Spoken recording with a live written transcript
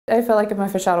I feel like I'm a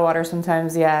fish out of water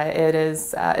sometimes. Yeah, it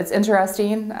is. It's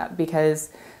interesting because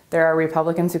there are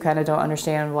Republicans who kind of don't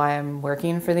understand why I'm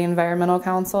working for the Environmental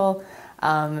Council.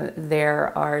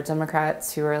 There are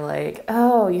Democrats who are like,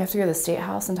 oh, you have to go to the State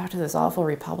House and talk to those awful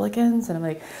Republicans. And I'm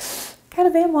like, kind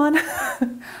of am one.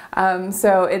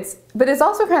 But it's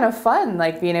also kind of fun,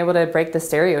 like being able to break the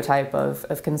stereotype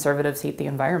of conservatives hate the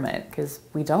environment, because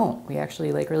we don't. We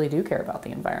actually like really do care about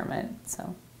the environment.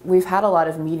 So we've had a lot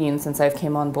of meetings since I've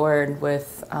came on board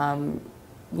with,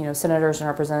 senators and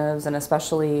representatives, and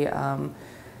especially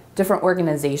different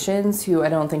organizations who I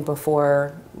don't think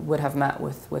before would have met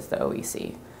with the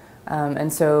OEC.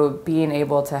 And so being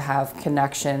able to have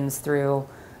connections through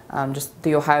just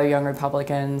the Ohio Young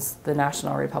Republicans, the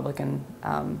National Republican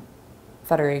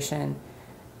Federation,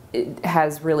 it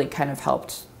has really kind of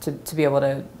helped to be able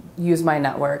to use my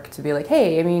network to be like,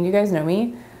 hey, I mean, you guys know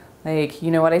me, like,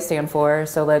 you know what I stand for,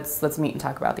 so let's meet and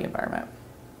talk about the environment.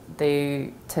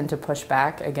 They tend to push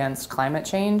back against climate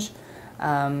change.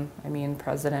 I mean,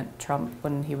 President Trump,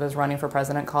 when he was running for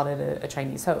president, called it a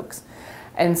Chinese hoax.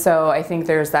 And so I think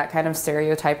there's that kind of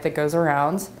stereotype that goes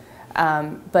around.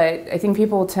 But I think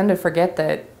people tend to forget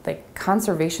that like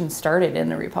conservation started in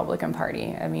the Republican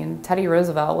Party. I mean, Teddy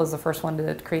Roosevelt was the first one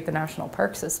to create the national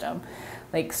park system,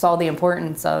 like saw the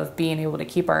importance of being able to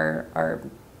keep our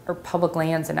public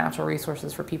lands and natural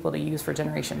resources for people to use for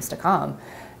generations to come.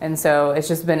 And so it's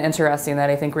just been interesting that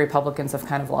I think Republicans have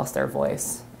kind of lost their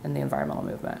voice in the environmental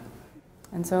movement.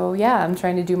 And so, yeah, I'm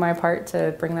trying to do my part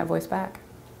to bring that voice back.